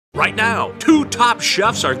Right now, two top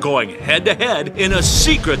chefs are going head-to-head in a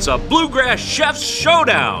Secrets of Bluegrass Chefs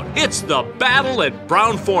showdown. It's the battle at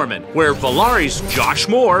Brown-Forman, where Volare's Josh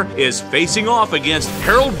Moore is facing off against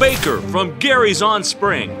Harold Baker from Gary's on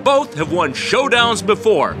Spring. Both have won showdowns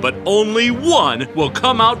before, but only one will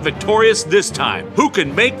come out victorious this time. Who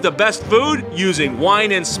can make the best food using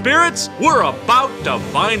wine and spirits? We're about to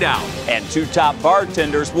find out. And two top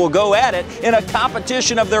bartenders will go at it in a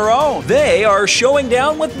competition of their own. They are showing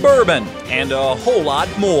down with bourbon and a whole lot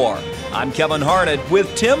more. I'm Kevin Harned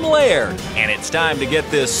with Tim Laird, and it's time to get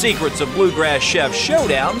this Secrets of Bluegrass Chefs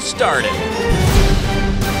showdown started.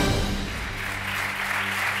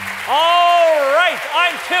 All right,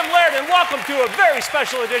 I'm Tim Laird, and welcome to a very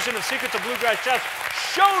special edition of Secrets of Bluegrass Chefs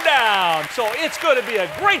Showdown. So it's going to be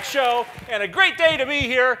a great show and a great day to be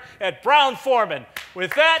here at Brown-Forman.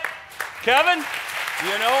 With that, Kevin,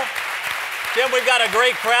 You know, Tim, we've got a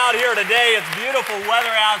great crowd here today. It's beautiful weather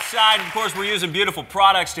outside. Of course, we're using beautiful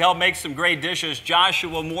products to help make some great dishes.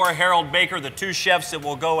 Joshua Moore, Harold Baker, the two chefs that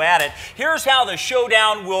will go at it. Here's how the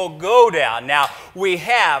showdown will go down. Now, we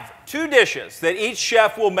have two dishes that each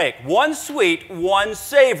chef will make. One sweet, one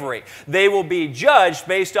savory. They will be judged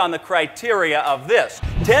based on the criteria of this.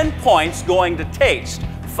 10 points going to taste.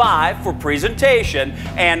 5 for presentation,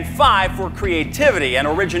 and 5 for creativity and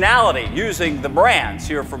originality using the brands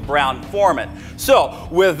here from Brown-Forman. So,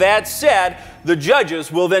 with that said, the judges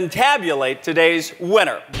will then tabulate today's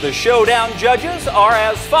winner. The showdown judges are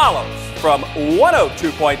as follows. From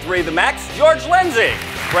 102.3 The Max, George Lindsay.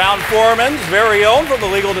 Brown-Forman's very own from the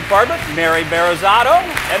legal department, Mary Barazzato.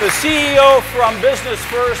 And the CEO from Business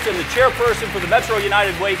First and the chairperson for the Metro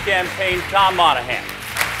United Way campaign, Tom Monahan.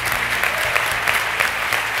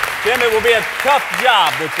 Tim, it will be a tough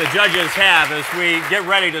job that the judges have as we get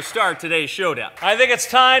ready to start today's showdown. I think it's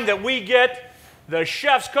time that we get the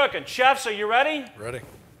chefs cooking. Chefs, are you ready? Ready.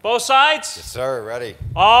 Both sides? Yes, sir. Ready.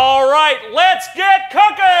 All right, let's get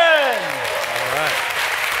cooking! All right.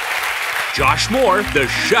 Josh Moore, the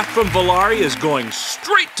chef from Volare, is going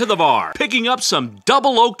straight to the bar, picking up some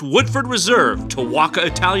double-oaked Woodford Reserve, Tawaka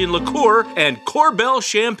Italian liqueur, and Corbel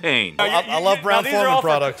champagne. I love Brown-Forman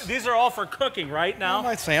products. These are all for cooking right now? I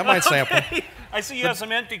might sample. Okay. I see you have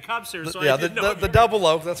some empty cups here. So Yeah, the double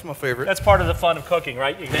oak, that's my favorite. That's part of the fun of cooking,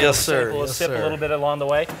 right? You can Yes, sir. sample, Yes, sip sir. a little bit along the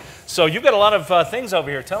way. So you've got a lot of things over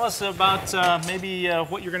here. Tell us about maybe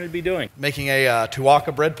what you're going to be doing. Making a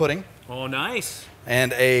Tawaka bread pudding Oh, nice.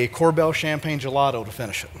 and a Corbel champagne gelato to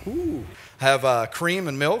finish it. Ooh. I have cream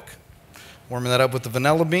and milk, warming that up with the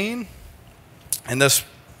vanilla bean. In this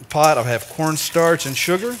pot, I have cornstarch and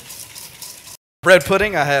sugar. Bread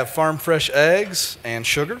pudding, I have farm fresh eggs and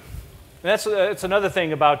sugar. That's another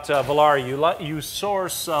thing about Volare. You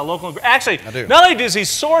source local ingredients. Actually, I do. not only does he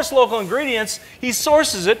source local ingredients, he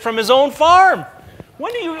sources it from his own farm.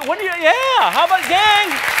 Yeah, how about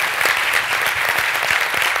gang?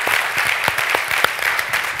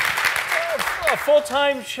 A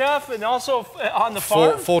full-time chef and also on the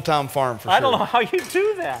farm? Full-time farm for sure. I don't know how you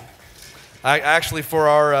do that. Actually, for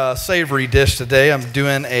our savory dish today, I'm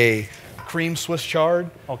doing a cream Swiss chard.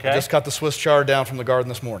 Okay. I just cut the Swiss chard down from the garden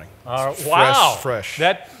this morning. Wow. Fresh.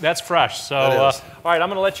 That's fresh. So, That is. all right, I'm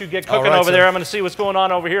going to let you get All cooking right, over sir. there. I'm going to see what's going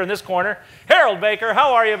on over here in this corner. Harold Baker,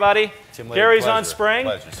 how are you, buddy? Tim Laird, Gary's pleasure. on Spring.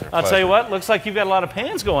 Pleasure, sir. I'll tell you what, looks like you've got a lot of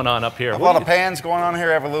pans going on up here. A lot of pans going on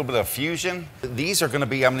here. I have a little bit of fusion. These are going to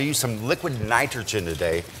be, I'm going to use some liquid nitrogen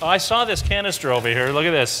today. Oh, I saw this canister over here. Look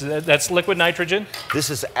at this. That's liquid nitrogen? This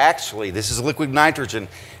is liquid nitrogen,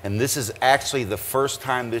 and this is actually the first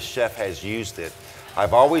time this chef has used it.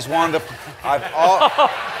 I've always wanted to, I've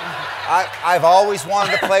always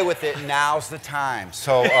wanted to play with it. Now's the time.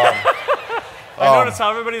 So, I notice how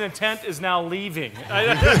everybody in the tent is now leaving.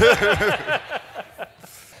 the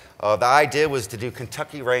idea was to do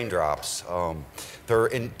Kentucky raindrops. They're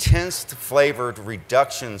intense flavored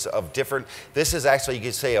reductions of different, this is actually, you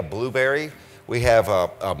could say, a blueberry. We have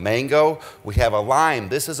a mango, we have a lime.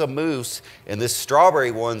 This is a mousse, and this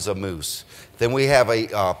strawberry one's a mousse. Then we have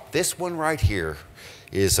this one right here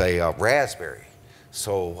is a raspberry.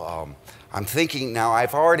 So I'm thinking now,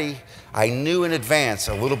 I knew in advance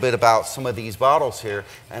a little bit about some of these bottles here,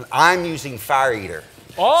 and I'm using Fire Eater.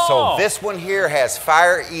 Oh. So this one here has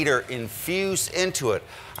Fire Eater infused into it.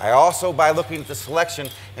 I also, by looking at the selection,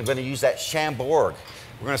 am going to use that Chambord.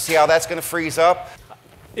 We're going to see how that's going to freeze up.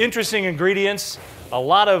 Interesting ingredients, a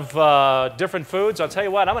lot of different foods. I'll tell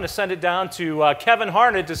you what, I'm going to send it down to Kevin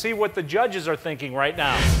Harned to see what the judges are thinking right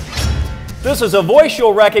now. This is a voice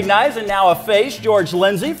you'll recognize and now a face, George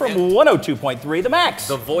Lindsay from 102.3 The Max.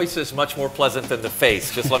 The voice is much more pleasant than the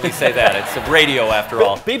face, just let me say that. It's a radio after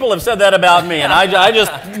all. People have said that about me, and I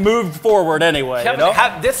just moved forward anyway. Kevin, you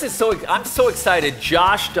know? this is I'm so excited.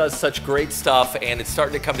 Josh does such great stuff, and it's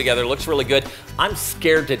starting to come together. It looks really good. I'm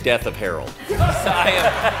scared to death of Harold. I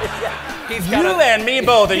am. He's got and me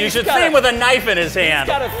both, and you should see him with a knife in his hand.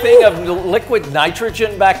 He's got a thing of liquid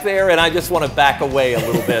nitrogen back there, and I just want to back away a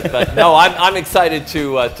little bit. But no, I'm excited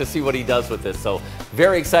to see what he does with this. So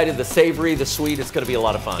very excited. The savory, the sweet, it's going to be a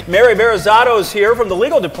lot of fun. Mary Barazzato is here from the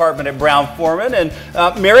legal department at Brown-Forman, and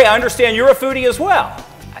Mary, I understand you're a foodie as well.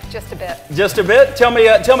 Just a bit. Just a bit. Tell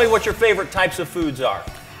me what your favorite types of foods are.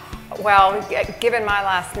 Well, given my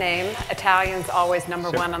last name, Italian's always number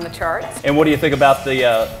one on the charts. And what do you think about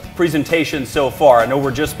the presentation so far? I know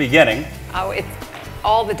we're just beginning. Oh,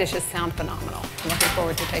 all the dishes sound phenomenal. I'm looking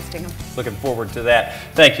forward to tasting them. Looking forward to that.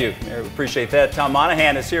 Thank you. I appreciate that. Tom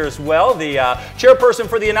Monahan is here as well, the chairperson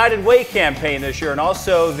for the United Way campaign this year, and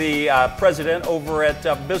also the president over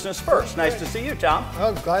at Business First. Nice to see you, Tom.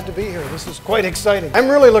 Oh, glad to be here. This is quite exciting. I'm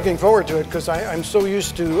really looking forward to it because I'm so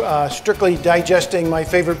used to strictly digesting my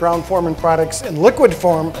favorite Brown-Forman products in liquid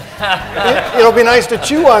form. It'll be nice to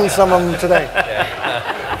chew on some of them today.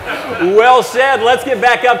 Well said. Let's get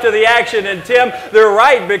back up to the action. And Tim, they're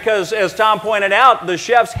right, because as Tom pointed out, the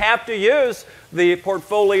chefs have to use the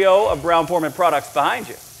portfolio of Brown-Forman products behind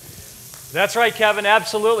you. That's right, Kevin,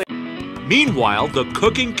 absolutely. Meanwhile, the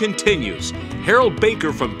cooking continues. Harold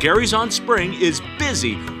Baker from Gary's on Spring is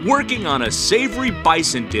busy working on a savory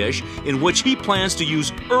bison dish in which he plans to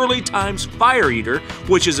use Early Times Fire Eater,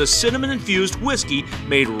 which is a cinnamon-infused whiskey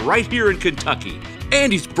made right here in Kentucky.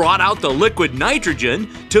 And he's brought out the liquid nitrogen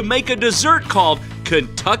to make a dessert called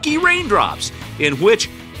Kentucky Raindrops, in which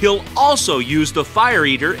he'll also use the Fire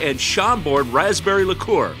Eater and Chambord raspberry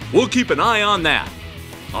liqueur. We'll keep an eye on that.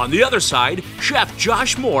 On the other side, Chef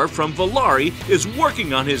Josh Moore from Volare is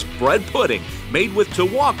working on his bread pudding made with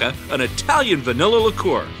Tawaka, an Italian vanilla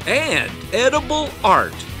liqueur, and edible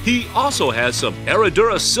art. He also has some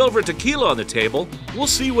Herradura Silver Tequila on the table. We'll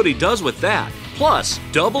see what he does with that. Plus,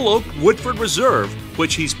 Double Oak Woodford Reserve,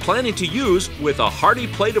 which he's planning to use with a hearty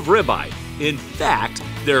plate of ribeye. In fact,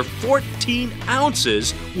 they're 14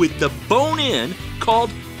 ounces with the bone-in called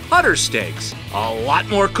putter steaks. A lot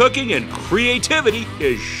more cooking and creativity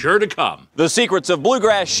is sure to come. The Secrets of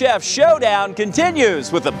Bluegrass Chefs Showdown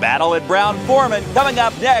continues with the battle at Brown-Forman. Coming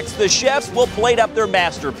up next, the chefs will plate up their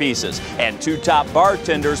masterpieces, and two top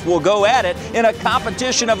bartenders will go at it in a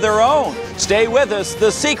competition of their own. Stay with us.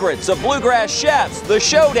 The Secrets of Bluegrass Chefs, the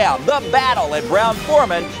Showdown, the battle at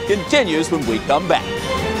Brown-Forman continues when we come back.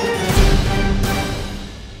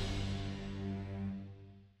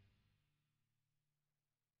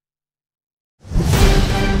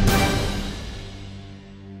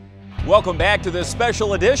 Welcome back to this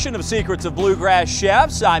special edition of Secrets of Bluegrass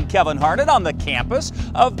Chefs. I'm Kevin Harned on the campus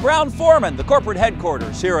of Brown-Forman, the corporate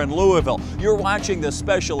headquarters here in Louisville. You're watching this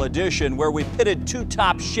special edition where we pitted two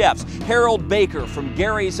top chefs, Harold Baker from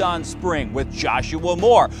Gary's on Spring with Joshua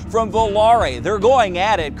Moore from Volare. They're going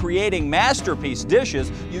at it, creating masterpiece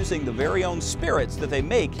dishes using the very own spirits that they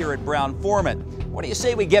make here at Brown-Forman. What do you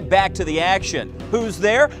say we get back to the action? Who's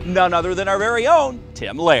there? None other than our very own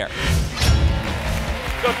Tim Laird.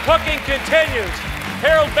 The cooking continues.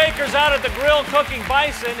 Harold Baker's out at the grill cooking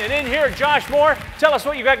bison, and in here, Josh Moore, tell us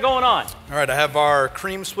what you got going on. All right, I have our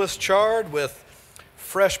cream Swiss chard with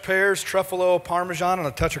fresh pears, truffalo, parmesan, and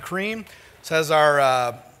a touch of cream. This has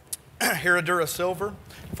our Herradura Silver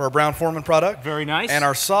for our Brown-Forman product. Very nice. And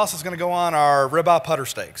our sauce is going to go on our ribeye putter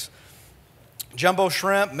steaks. Jumbo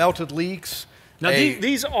shrimp, melted leeks. Now,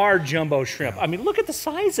 these are jumbo shrimp. I mean, look at the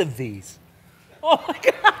size of these. Oh, my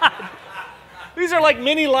God. These are like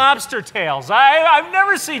mini lobster tails. I've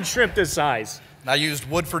never seen shrimp this size. I used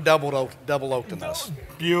Woodford double oaked in this.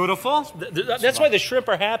 Beautiful. That's why the shrimp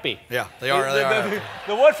are happy. Yeah, they are.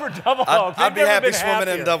 The Woodford double oaked. I'd be happy swimming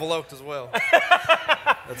in double oaked as well.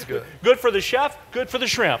 That's good. Good for the chef, good for the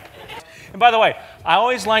shrimp. And by the way, I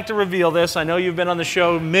always like to reveal this. I know you've been on the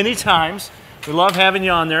show many times. We love having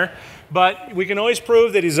you on there. But we can always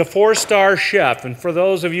prove that he's a 4-star chef. And for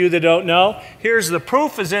those of you that don't know, here's the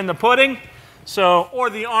proof is in the pudding. So,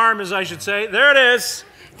 or the arm, as I should say. There it is.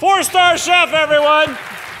 4-star chef, everyone.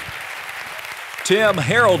 Tim,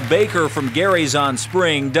 Harold Baker from Gary's on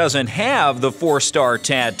Spring doesn't have the 4-star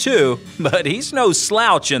tattoo, but he's no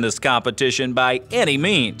slouch in this competition by any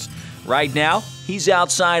means. Right now, he's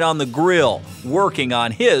outside on the grill, working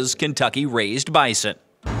on his Kentucky raised bison.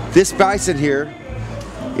 This bison here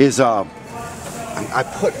is, I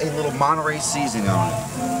put a little Monterey seasoning on it.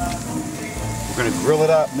 We're gonna grill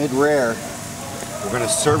it up mid-rare. We're going to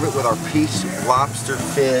serve it with our peach lobster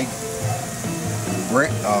fig,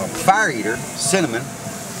 fire eater, cinnamon,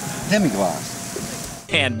 demi-glace.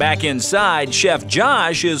 And back inside, Chef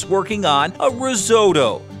Josh is working on a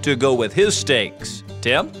risotto to go with his steaks.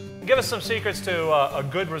 Tim? Give us some secrets to a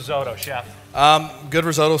good risotto, Chef. Good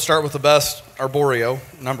risotto, start with the best arborio,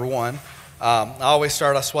 number one. I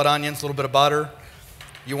sweat onions, a little bit of butter.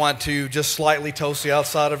 You want to just slightly toast the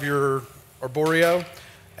outside of your arborio.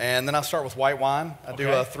 And then I'll start with white wine. I do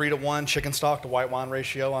a 3-to-1 chicken stock to white wine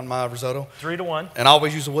ratio on my risotto. 3-to-1. And I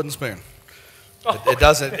always use a wooden spoon. It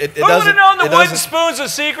doesn't. Who would have known the wooden spoon's a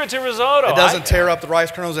secret to risotto? It doesn't tear up the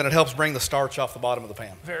rice kernels, and it helps bring the starch off the bottom of the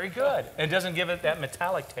pan. Very good. It doesn't give it that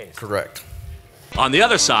metallic taste. Correct. On the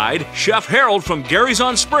other side, Chef Harold from Gary's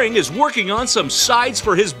on Spring is working on some sides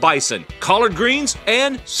for his bison, collard greens,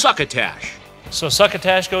 and succotash. So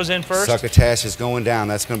succotash goes in first? Succotash is going down.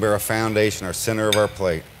 That's going to be our foundation, our center of our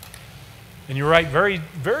plate. And you're right, very,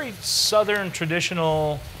 very southern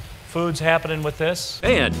traditional foods happening with this.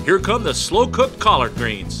 And here come the slow-cooked collard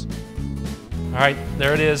greens. All right,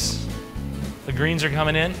 there it is. The greens are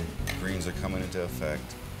coming in. Greens are coming into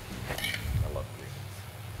effect. I love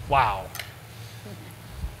greens. Wow.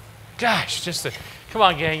 Gosh, come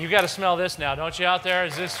on, gang, you got to smell this now, don't you, out there?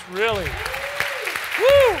 Is this really?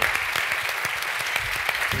 Woo!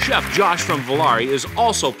 Chef Josh from Volare is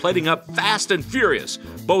also plating up fast and furious,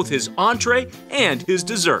 both his entree and his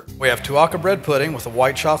dessert. We have tuaca bread pudding with a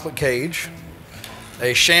white chocolate cage,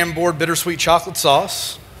 a Chambord bittersweet chocolate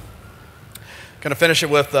sauce. Gonna finish it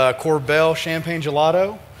with Corbel champagne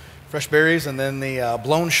gelato, fresh berries, and then the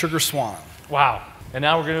blown sugar swan. Wow. And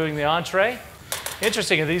now we're doing the entree.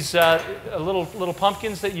 Interesting. Are these little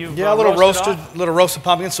pumpkins that you've little roasted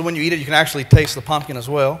pumpkins. So when you eat it, you can actually taste the pumpkin as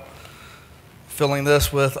well. Filling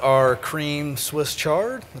this with our cream Swiss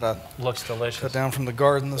chard that I looks delicious. Cut down from the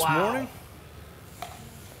garden this morning.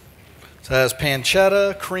 So it has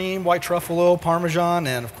pancetta, cream, white truffle oil, Parmesan,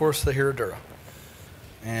 and of course the Herradura.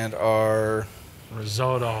 And our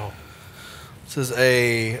risotto. This is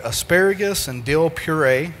a asparagus and dill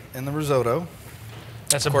puree in the risotto.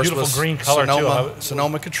 That's a beautiful green color too.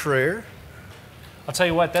 Sonoma-Cutrer. I'll tell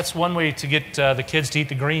you what, that's one way to get the kids to eat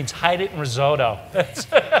the greens. Hide it in risotto.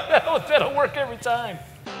 That'll work every time.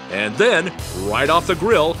 And then, right off the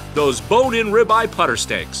grill, those bone-in ribeye putter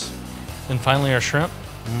steaks. And finally our shrimp.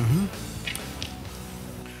 Mm-hmm.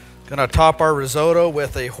 Gonna top our risotto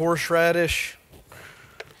with a horseradish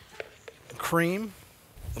cream.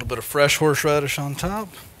 A little bit of fresh horseradish on top.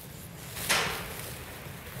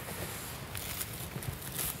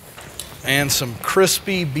 And some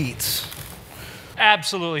crispy beets.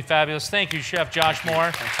 Absolutely fabulous. Thank you, Chef Josh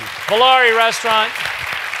Moore. Thank you. Volare Restaurant.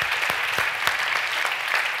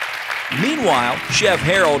 Meanwhile, Chef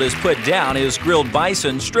Harold has put down his grilled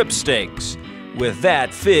bison strip steaks with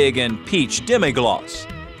that fig and peach demi-glace.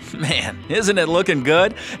 Man, isn't it looking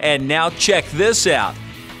good? And now check this out.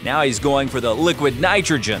 Now he's going for the liquid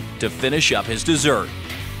nitrogen to finish up his dessert.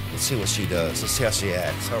 Let's see what she does. Let's see how she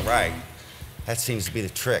acts. All right. That seems to be the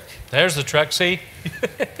trick. There's the trick, see?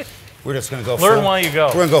 We're just going to go Learn while you go.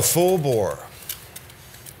 We're going to go full bore.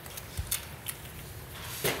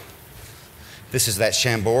 This is that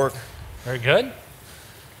Chambord. Very good.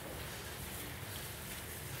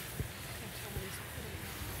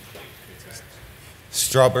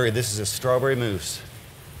 Strawberry, this is a strawberry mousse.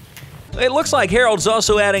 It looks like Harold's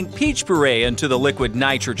also adding peach puree into the liquid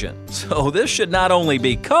nitrogen. So this should not only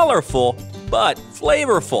be colorful, but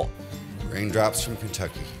flavorful. Raindrops from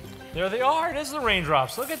Kentucky. There they are. It is the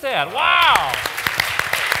raindrops. Look at that. Wow.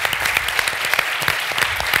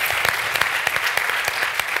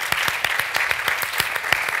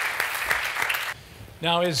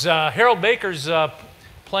 Now, is Harold Baker's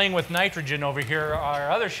playing with nitrogen over here? Our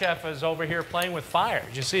other chef is over here playing with fire.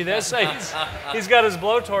 Did you see this? He's got his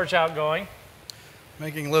blowtorch out going.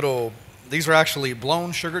 Making these are actually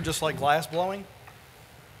blown sugar, just like glass blowing.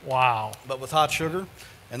 Wow. But with hot sugar.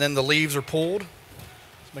 And then the leaves are pulled.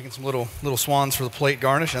 Making some little swans for the plate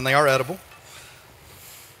garnish, and they are edible.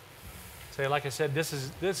 So, like I said, this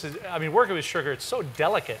is. I mean, working with sugar, it's so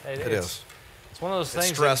delicate. It is. It's one of those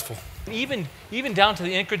things. It's stressful. Even down to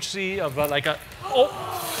the intricacy of like a.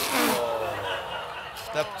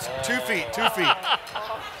 That's 2 feet. 2 feet.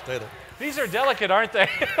 Stay there. These are delicate, aren't they?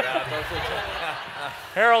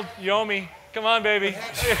 Harold, you owe me. Come on, baby.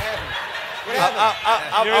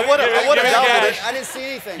 I would have doubled it. I didn't see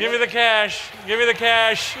anything. Give me the cash. Give me the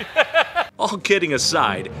cash. All kidding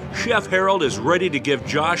aside, Chef Harold is ready to give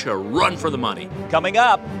Josh a run for the money. Coming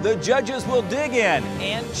up, the judges will dig in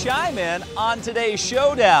and chime in on today's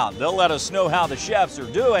showdown. They'll let us know how the chefs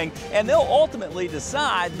are doing, and they'll ultimately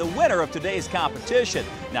decide the winner of today's competition.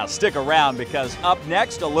 Now stick around, because up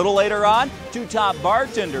next, a little later on, two top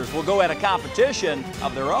bartenders will go at a competition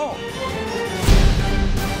of their own.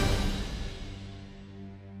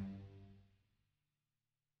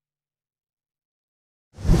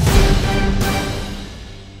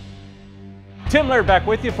 Tim Laird back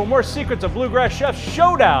with you for more Secrets of Bluegrass Chefs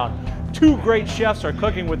Showdown. Two great chefs are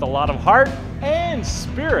cooking with a lot of heart and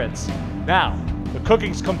spirits. Now, the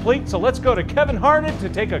cooking's complete, so let's go to Kevin Harned to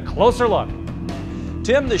take a closer look.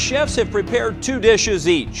 Tim, the chefs have prepared two dishes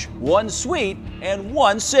each, one sweet and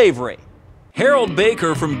one savory. Harold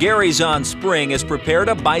Baker from Gary's on Spring has prepared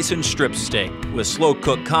a bison strip steak with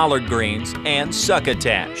slow-cooked collard greens and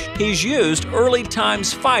succotash. He's used Early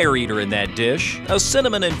Times Fire Eater in that dish, a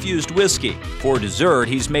cinnamon-infused whiskey. For dessert,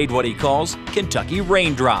 he's made what he calls Kentucky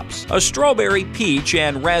Raindrops, a strawberry, peach,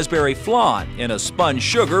 and raspberry flan in a spun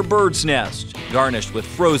sugar bird's nest, garnished with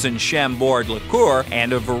frozen Chambord liqueur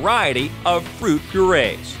and a variety of fruit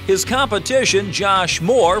purees. His competition, Josh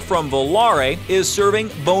Moore from Volare, is serving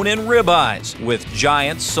bone-in ribeyes with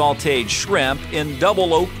giant sautéed shrimp in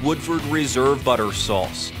double-oaked Woodford Reserve butter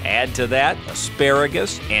sauce. Add to that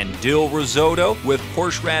asparagus and dill risotto with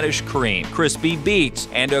horseradish cream, crispy beets,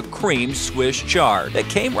 and a cream Swiss chard that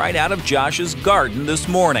came right out of Josh's garden this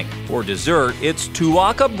morning. For dessert, it's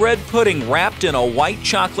tuaca bread pudding wrapped in a white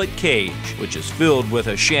chocolate cage, which is filled with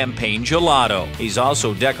a champagne gelato. He's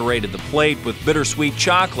also decorated the plate with bittersweet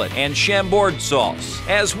chocolate and Chambord sauce,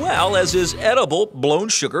 as well as his edible blown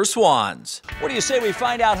sugar swans. What do you say we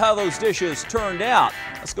find out how those dishes turned out?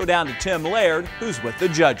 Let's go down to Tim Laird, who's with the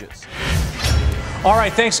judges. All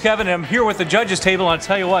right, thanks, Kevin. I'm here with the judges table, and I'll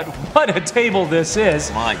tell you what a table this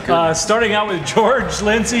is. My goodness. Starting out with George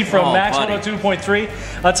Lindsay from Max buddy.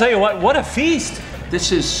 102.3. I'll tell you what a feast.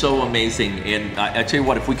 This is so amazing, and I tell you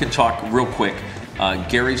what, if we can talk real quick,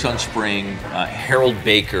 Gary's on Spring, Harold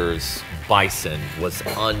Baker's bison was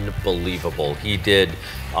unbelievable. He did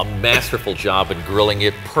a masterful job in grilling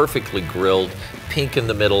it, perfectly grilled, pink in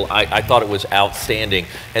the middle. I thought it was outstanding.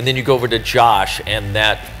 And then you go over to Josh, and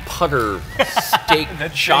that putter steak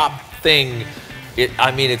chop thing,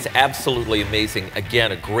 I mean, it's absolutely amazing.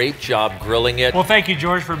 Again, a great job grilling it. Well, thank you,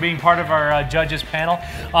 George, for being part of our judges panel.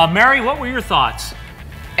 Mary, what were your thoughts?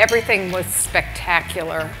 Everything was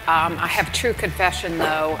spectacular. I have true confession,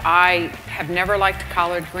 though. I have never liked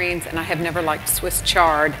collard greens, and I have never liked Swiss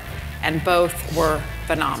chard, and both were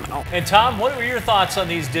phenomenal. And Tom, what were your thoughts on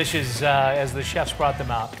these dishes as the chefs brought them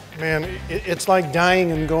out? Man, it's like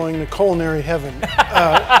dying and going to culinary heaven.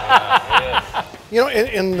 You know,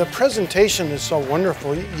 and the presentation is so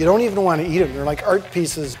wonderful. You don't even want to eat them. They're like art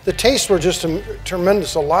pieces. The tastes were just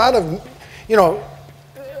tremendous. A lot of, you know,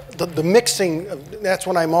 the mixing, that's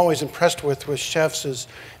what I'm always impressed with chefs is,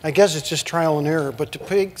 I guess it's just trial and error, but to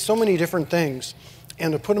pick so many different things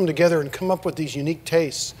and to put them together and come up with these unique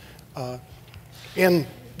tastes. And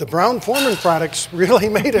the Brown-Forman products really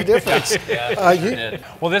made a difference.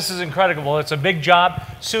 Well, this is incredible. It's a big job.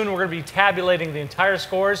 Soon we're going to be tabulating the entire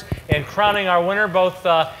scores and crowning our winner, both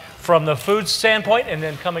from the food standpoint and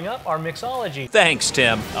then coming up, our mixology. Thanks,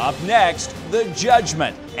 Tim. Up next, the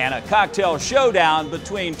judgment and a cocktail showdown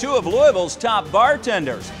between two of Louisville's top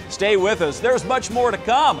bartenders. Stay with us. There's much more to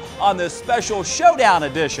come on this special showdown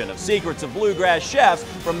edition of Secrets of Bluegrass Chefs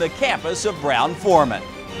from the campus of Brown-Forman.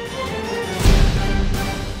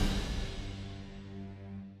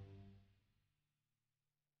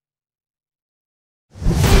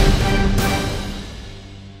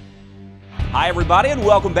 Hi everybody, and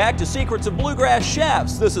welcome back to Secrets of Bluegrass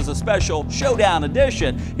Chefs. This is a special showdown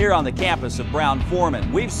edition here on the campus of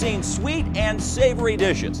Brown-Forman. We've seen sweet and savory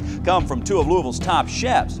dishes come from two of Louisville's top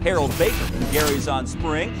chefs, Harold Baker from Gary's on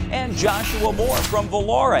Spring and Joshua Moore from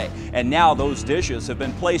Volare. And now those dishes have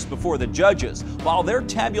been placed before the judges while they're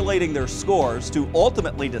tabulating their scores to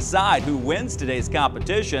ultimately decide who wins today's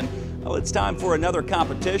competition. Well, it's time for another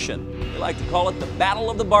competition. We like to call it the Battle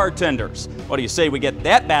of the Bartenders. What do you say we get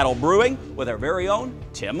that battle brewing with our very own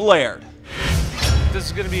Tim Laird? This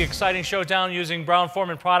is going to be an exciting showdown using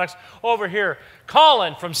Brown-Forman products. Over here,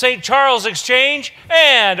 Colin from St. Charles Exchange,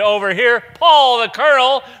 and over here, Paul the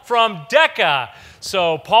Colonel from Decca.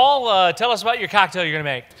 So, Paul, tell us about your cocktail you're going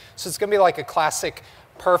to make. So it's going to be like a classic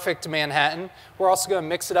perfect Manhattan. We're also going to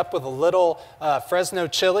mix it up with a little Fresno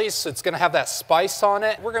chilies, so it's going to have that spice on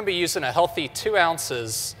it. We're going to be using a healthy 2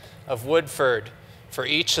 ounces of Woodford for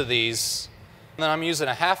each of these. And then I'm using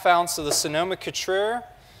a 1/2 ounce of the Sonoma Couture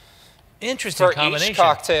Interesting for combination. each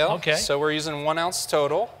cocktail. Okay. So we're using 1 ounce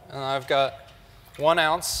total, and I've got 1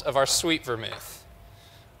 ounce of our sweet vermouth.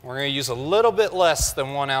 We're going to use a little bit less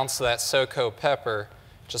than 1 ounce of that SoCo pepper,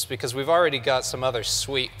 just because we've already got some other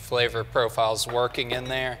sweet flavor profiles working in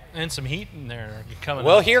there. And some heat in there coming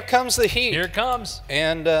Well, up. here comes the heat. Here it comes.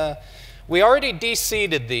 And we already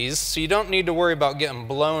de-seeded these, so you don't need to worry about getting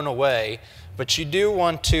blown away. But you do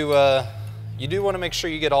want to make sure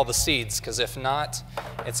you get all the seeds, because if not,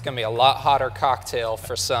 it's going to be a lot hotter cocktail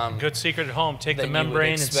for some. Good secret at home. Take the than you would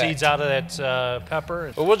membrane and expect. seeds out of that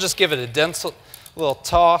pepper. But we'll just give it a dense little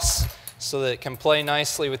toss so that it can play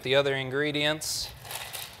nicely with the other ingredients.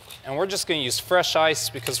 And we're just going to use fresh ice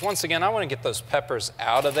because, once again, I want to get those peppers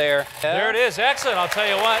out of there. There it is. Excellent. I'll tell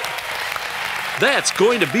you what. That's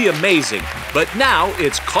going to be amazing. But now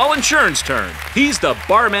it's Colin Shearn's turn. He's the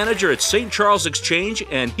bar manager at St. Charles Exchange,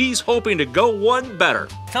 and he's hoping to go one better.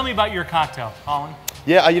 Tell me about your cocktail, Colin.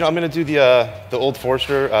 Yeah, I'm going to do the Old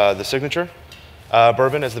Forester, the signature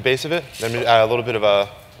bourbon as the base of it. Then a little bit of a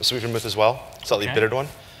sweet vermouth as well, slightly bittered one.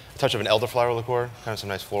 A touch of an elderflower liqueur, kind of some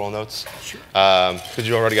nice floral notes. Because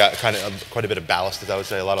you already got quite a bit of ballast, as I would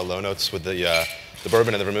say, a lot of low notes with the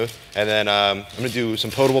bourbon and the vermouth. And then I'm going to do some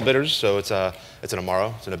potable bitters. So it's an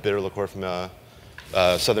Amaro. It's a bitter liqueur from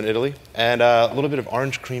southern Italy. And a little bit of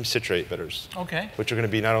orange cream citrate bitters. Okay. Which are going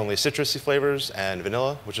to be not only citrusy flavors and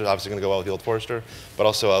vanilla, which is obviously going to go well with the Old Forester, but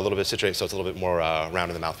also a little bit of citrate, so it's a little bit more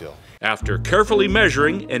round in the mouthfeel. After carefully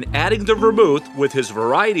measuring and adding the vermouth with his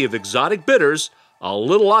variety of exotic bitters, a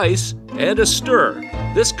little ice, and a stir,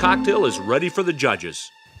 this cocktail is ready for the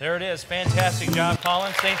judges. There it is. Fantastic job,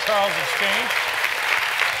 Colin. St. Charles Exchange.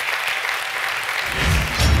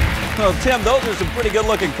 Well, Tim, those are some pretty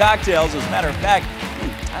good-looking cocktails. As a matter of fact,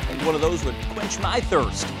 I think one of those would quench my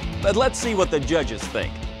thirst. But let's see what the judges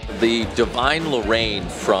think. The Divine Lorraine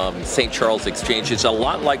from St. Charles Exchange is a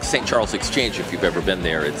lot like St. Charles Exchange if you've ever been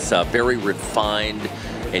there. It's very refined,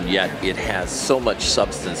 and yet it has so much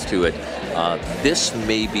substance to it. This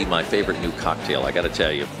may be my favorite new cocktail, I gotta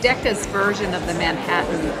tell you. Decca's version of the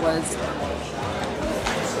Manhattan was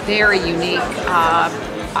very unique.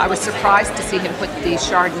 I was surprised to see him put the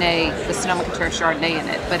Chardonnay, the Sonoma-Cutrer Chardonnay in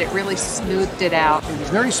it, but it really smoothed it out. It's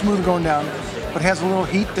very smooth going down, but has a little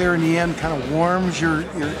heat there in the end, kind of warms your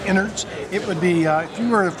innards. It would be, if you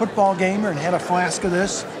were a football gamer and had a flask of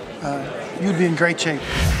this, you'd be in great shape.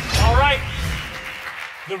 All right.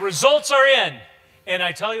 The results are in. And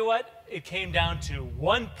I tell you what, it came down to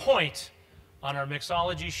 1 point on our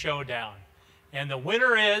mixology showdown. And the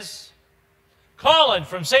winner is Colin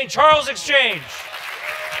from St. Charles Exchange.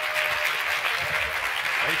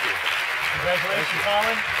 Thank you. Congratulations,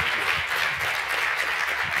 Colin.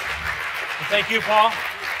 And thank you, Paul.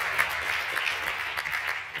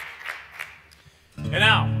 And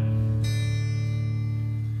now,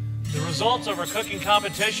 the results of our cooking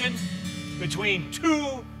competition between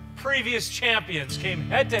two previous champions came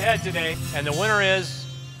head-to-head today, and the winner is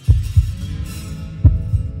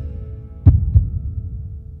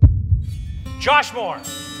Josh Moore.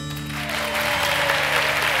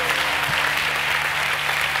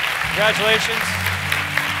 Congratulations.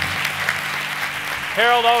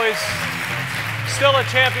 Harold, always still a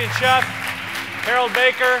champion chef. Harold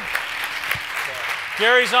Baker.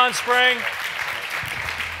 Gary's on spring.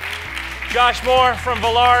 Josh Moore from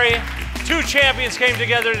Volare. Two champions came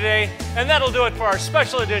together today, and that'll do it for our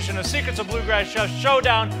special edition of Secrets of Bluegrass Chefs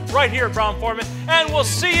Showdown right here at Brown-Forman, and we'll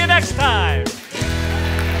see you next time.